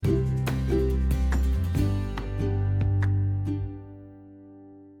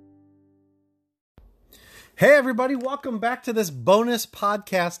Hey everybody, welcome back to this bonus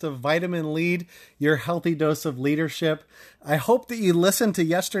podcast of Vitamin Lead, your healthy dose of leadership. I hope that you listened to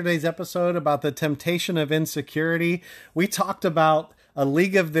yesterday's episode about the temptation of insecurity. We talked about A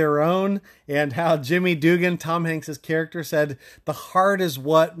League of Their Own and how Jimmy Dugan, Tom Hanks' character, said the heart is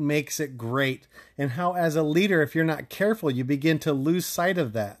what makes it great, and how as a leader, if you're not careful, you begin to lose sight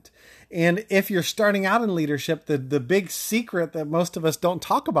of that. And if you're starting out in leadership, the big secret that most of us don't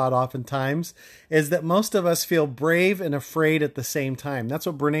talk about oftentimes is that most of us feel brave and afraid at the same time. That's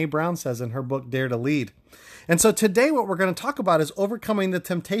what Brené Brown says in her book, Dare to Lead. And so today what we're going to talk about is overcoming the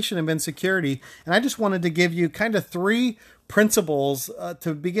temptation of insecurity. And I just wanted to give you kind of three principles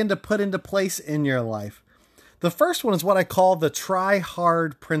to begin to put into place in your life. The first one is what I call the try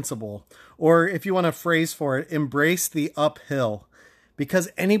hard principle, or if you want a phrase for it, embrace the uphill. Because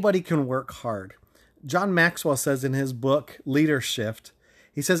anybody can work hard. John Maxwell says in his book, Leadership,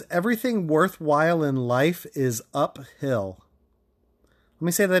 he says, everything worthwhile in life is uphill. Let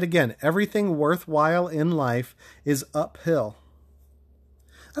me say that again. Everything worthwhile in life is uphill.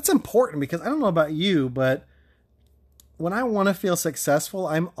 That's important because I don't know about you, but when I want to feel successful,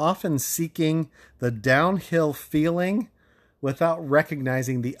 I'm often seeking the downhill feeling without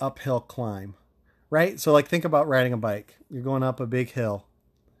recognizing the uphill climb. Right? So like think about riding a bike. You're going up a big hill.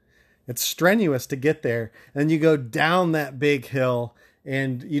 It's strenuous to get there. And you go down that big hill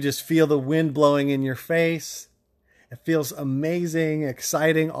and you just feel the wind blowing in your face. It feels amazing,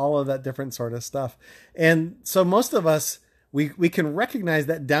 exciting, all of that different sort of stuff. And so most of us, we can recognize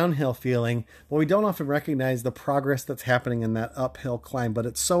that downhill feeling, but we don't often recognize the progress that's happening in that uphill climb. But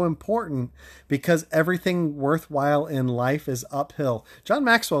it's so important because everything worthwhile in life is uphill. John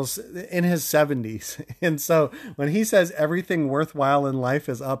Maxwell's in his 70s. And so when he says everything worthwhile in life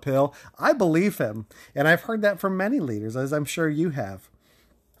is uphill, I believe him. And I've heard that from many leaders, as I'm sure you have.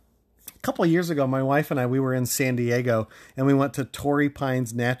 A couple of years ago, my wife and I, we were in San Diego and we went to Torrey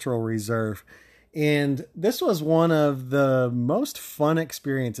Pines Natural Reserve. And this was one of the most fun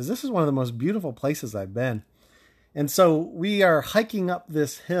experiences. This is one of the most beautiful places I've been. And so we are hiking up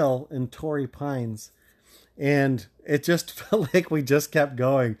this hill in Torrey Pines. And it just felt like we just kept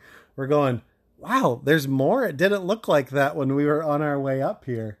going. We're going, wow, there's more? It didn't look like that when we were on our way up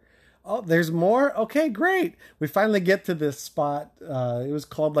here. Oh, there's more? Okay, great. We finally get to this spot. It was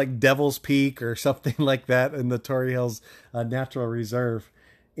called like Devil's Peak or something like that in the Torrey Hills Natural Reserve.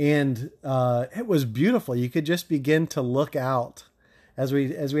 And it was beautiful. You could just begin to look out. As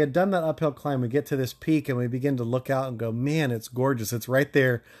we had done that uphill climb, we get to this peak and we begin to look out and go, man, it's gorgeous. It's right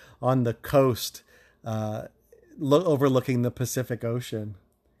there on the coast, overlooking the Pacific Ocean.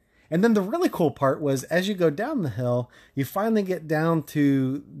 And then the really cool part was as you go down the hill, you finally get down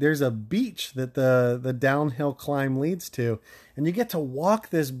to, there's a beach that the downhill climb leads to. And you get to walk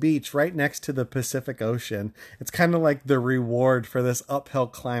this beach right next to the Pacific Ocean. It's kind of like the reward for this uphill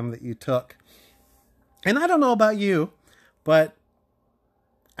climb that you took. And I don't know about you, but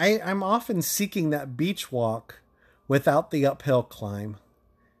I'm often seeking that beach walk without the uphill climb.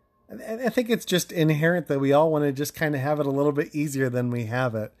 I think it's just inherent that we all want to just kind of have it a little bit easier than we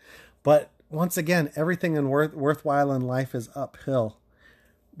have it. But once again, everything worthwhile in life is uphill.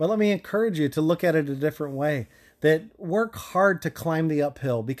 But let me encourage you to look at it a different way. That work hard to climb the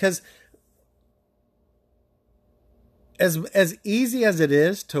uphill. Because as easy as it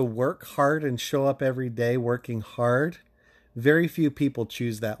is to work hard and show up every day working hard, very few people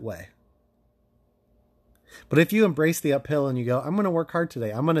choose that way. But if you embrace the uphill and you go, I'm going to work hard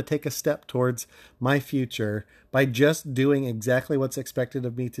today. I'm going to take a step towards my future by just doing exactly what's expected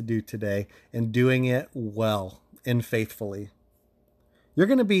of me to do today and doing it well and faithfully. You're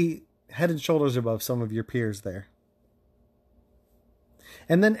going to be head and shoulders above some of your peers there.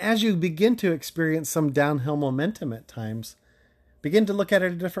 And then as you begin to experience some downhill momentum at times, begin to look at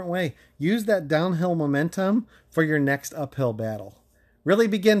it a different way. Use that downhill momentum for your next uphill battle. Really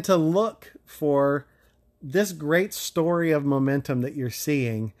begin to look for this great story of momentum that you're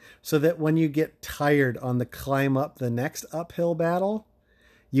seeing so that when you get tired on the climb up the next uphill battle,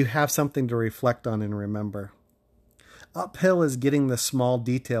 you have something to reflect on and remember. Uphill is getting the small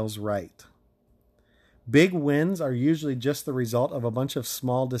details right. Big wins are usually just the result of a bunch of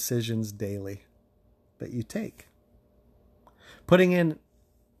small decisions daily that you take. Putting in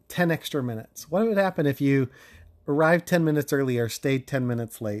 10 extra minutes. What would happen if you arrived 10 minutes early or stayed 10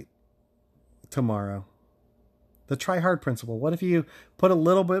 minutes late tomorrow? The try hard principle. What if you put a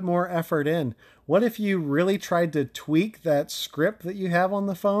little bit more effort in? What if you really tried to tweak that script that you have on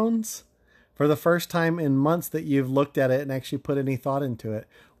the phones for the first time in months that you've looked at it and actually put any thought into it?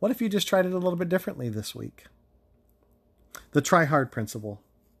 What if you just tried it a little bit differently this week? The try hard principle.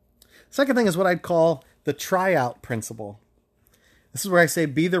 Second thing is what I'd call the tryout principle. This is where I say,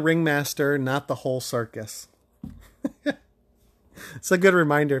 be the ringmaster, not the whole circus. It's a good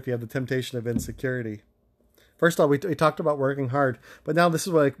reminder if you have the temptation of insecurity. First of all, we talked about working hard, but now this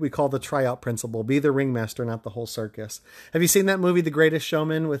is what we call the tryout principle. Be the ringmaster, not the whole circus. Have you seen that movie, The Greatest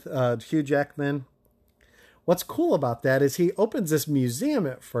Showman, with Hugh Jackman? What's cool about that is he opens this museum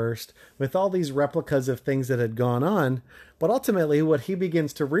at first with all these replicas of things that had gone on, but ultimately what he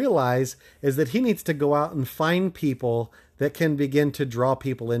begins to realize is that he needs to go out and find people that can begin to draw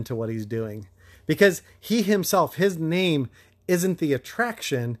people into what he's doing. Because he himself, his name isn't the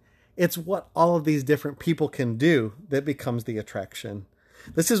attraction, it's what all of these different people can do that becomes the attraction.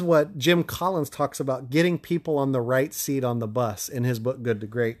 This is what Jim Collins talks about, getting people on the right seat on the bus in his book, Good to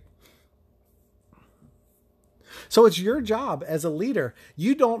Great. So it's your job as a leader.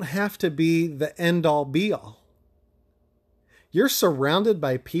 You don't have to be the end-all be-all. You're surrounded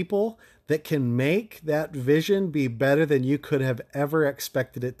by people that can make that vision be better than you could have ever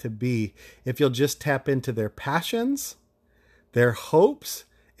expected it to be if you'll just tap into their passions, their hopes,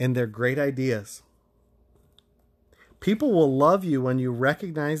 and their great ideas. People will love you when you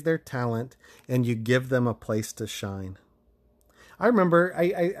recognize their talent and you give them a place to shine. I remember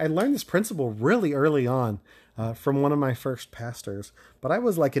I learned this principle really early on from one of my first pastors, but I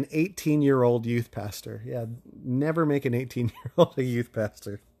was like an 18-year-old youth pastor. Yeah, never make an 18-year-old a youth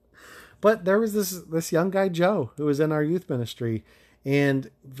pastor. But there was this young guy, Joe, who was in our youth ministry,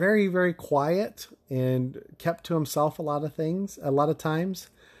 and very, very quiet and kept to himself a lot of times.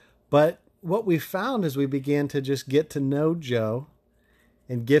 But what we found as we began to just get to know Joe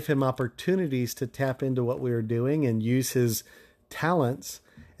and give him opportunities to tap into what we were doing and use his talents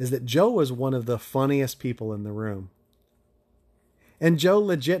is that Joe was one of the funniest people in the room. And Joe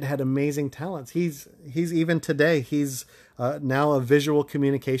legit had amazing talents. He's even today, he's now a visual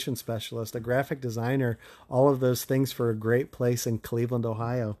communication specialist, a graphic designer, all of those things for a great place in Cleveland,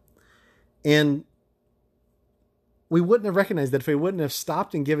 Ohio. And we wouldn't have recognized that if we wouldn't have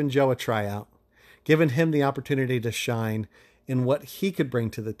stopped and given Joe a tryout, given him the opportunity to shine in what he could bring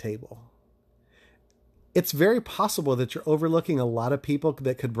to the table. It's very possible that you're overlooking a lot of people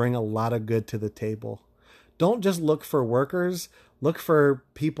that could bring a lot of good to the table. Don't just look for workers. Look for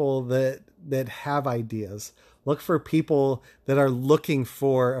people that have ideas. Look for people that are looking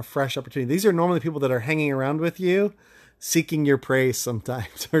for a fresh opportunity. These are normally people that are hanging around with you, seeking your praise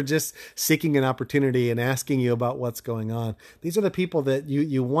sometimes, or just seeking an opportunity and asking you about what's going on. These are the people that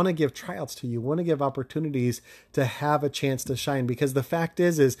you want to give tryouts to. You want to give opportunities to have a chance to shine, because the fact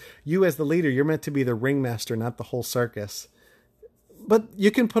is you as the leader, you're meant to be the ringmaster, not the whole circus. But you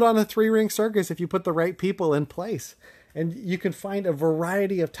can put on a 3-ring circus if you put the right people in place. And you can find a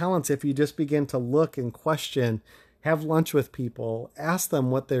variety of talents if you just begin to look and question, have lunch with people, ask them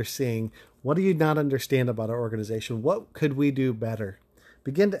what they're seeing. What do you not understand about our organization? What could we do better?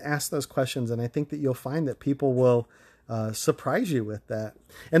 Begin to ask those questions, and I think that you'll find that people will surprise you with that.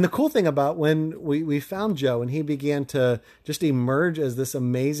 And the cool thing about when we found Joe and he began to just emerge as this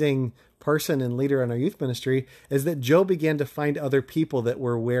amazing person and leader in our youth ministry is that Joe began to find other people that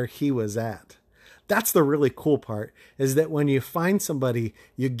were where he was at. That's the really cool part, is that when you find somebody,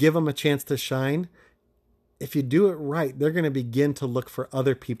 you give them a chance to shine. If you do it right, they're going to begin to look for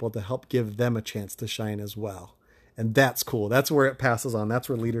other people to help give them a chance to shine as well. And that's cool. That's where it passes on. That's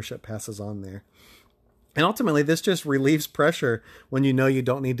where leadership passes on there. And ultimately, this just relieves pressure when you know you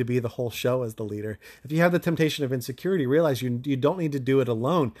don't need to be the whole show as the leader. If you have the temptation of insecurity, realize you don't need to do it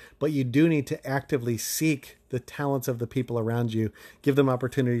alone, but you do need to actively seek the talents of the people around you. Give them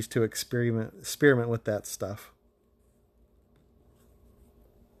opportunities to experiment with that stuff.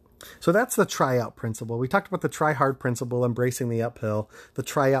 So that's the tryout principle. We talked about the try hard principle, embracing the uphill, the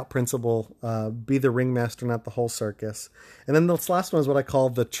tryout principle, be the ringmaster, not the whole circus. And then this last one is what I call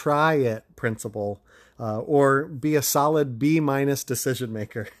the try it principle, or be a solid B- decision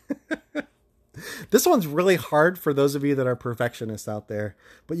maker. This one's really hard for those of you that are perfectionists out there,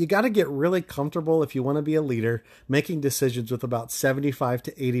 but you got to get really comfortable if you want to be a leader, making decisions with about 75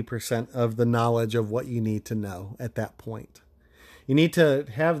 to 80% of the knowledge of what you need to know at that point. You need to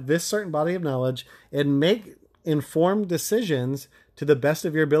have this certain body of knowledge and make informed decisions to the best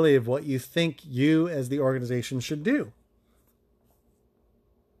of your ability of what you think you as the organization should do.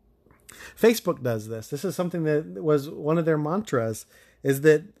 Facebook does this. This is something that was one of their mantras, is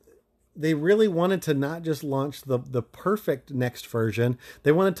that they really wanted to not just launch the perfect next version.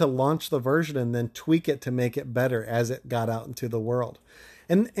 They wanted to launch the version and then tweak it to make it better as it got out into the world.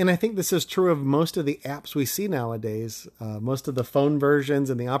 And I think this is true of most of the apps we see nowadays. Most of the phone versions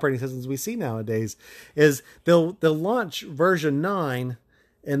and the operating systems we see nowadays is they'll launch version 9,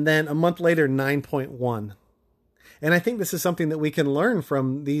 And then a month later, 9.1. And I think this is something that we can learn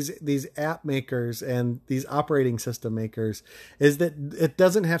from these app makers and these operating system makers, is that it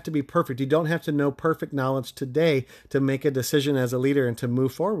doesn't have to be perfect. You don't have to know perfect knowledge today to make a decision as a leader and to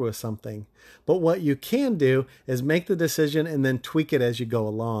move forward with something. But what you can do is make the decision and then tweak it as you go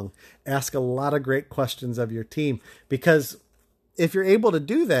along. Ask a lot of great questions of your team, because if you're able to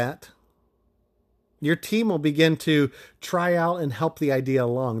do that, your team will begin to try out and help the idea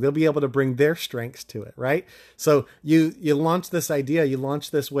along. They'll be able to bring their strengths to it, right? So you launch this idea, you launch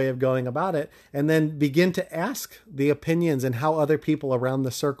this way of going about it, and then begin to ask the opinions and how other people around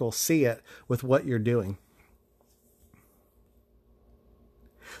the circle see it with what you're doing.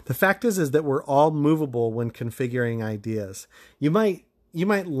 The fact is that we're all movable when configuring ideas. You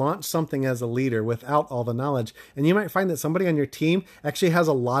might launch something as a leader without all the knowledge, and you might find that somebody on your team actually has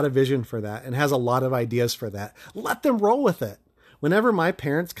a lot of vision for that and has a lot of ideas for that. Let them roll with it. Whenever my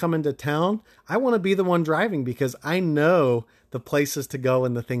parents come into town, I want to be the one driving because I know the places to go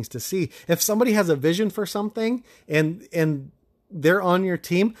and the things to see. If somebody has a vision for something and they're on your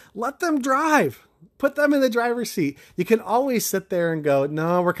team, let them drive. Put them in the driver's seat. You can always sit there and go,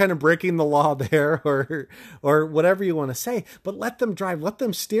 no, we're kind of breaking the law there, or whatever you want to say, but let them drive, let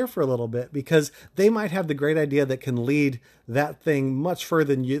them steer for a little bit, because they might have the great idea that can lead that thing much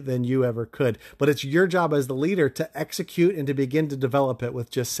further than you ever could. But it's your job as the leader to execute and to begin to develop it with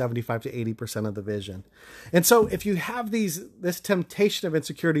just 75 to 80% of the vision. And so if you have this temptation of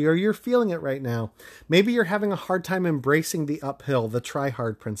insecurity, or you're feeling it right now, maybe you're having a hard time embracing the uphill, the try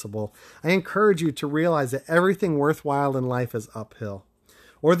hard principle, I encourage you to realize that everything worthwhile in life is uphill.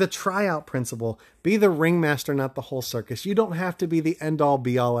 Or the tryout principle, be the ringmaster, not the whole circus. You don't have to be the end-all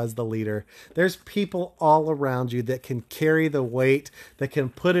be-all as the leader. There's people all around you that can carry the weight, that can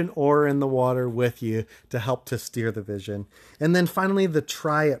put an oar in the water with you to help to steer the vision. And then finally, the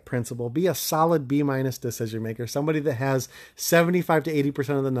try it principle. Be a solid B- decision maker, somebody that has 75 to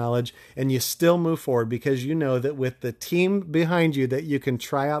 80% of the knowledge, and you still move forward because you know that with the team behind you that you can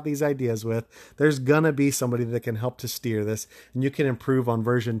try out these ideas with, there's going to be somebody that can help to steer this, and you can improve on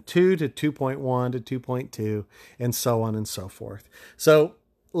version 2 to 2.1 to 2.2, and so on and so forth. So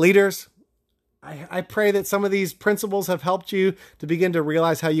leaders, I pray that some of these principles have helped you to begin to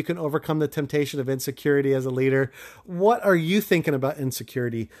realize how you can overcome the temptation of insecurity as a leader. What are you thinking about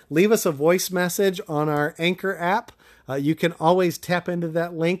insecurity? Leave us a voice message on our Anchor app. You can always tap into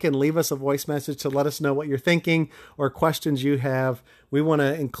that link and leave us a voice message to let us know what you're thinking or questions you have. We want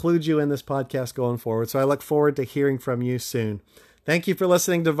to include you in this podcast going forward. So I look forward to hearing from you soon. Thank you for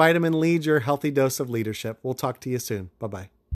listening to Vitamin Lead, your healthy dose of leadership. We'll talk to you soon. Bye-bye.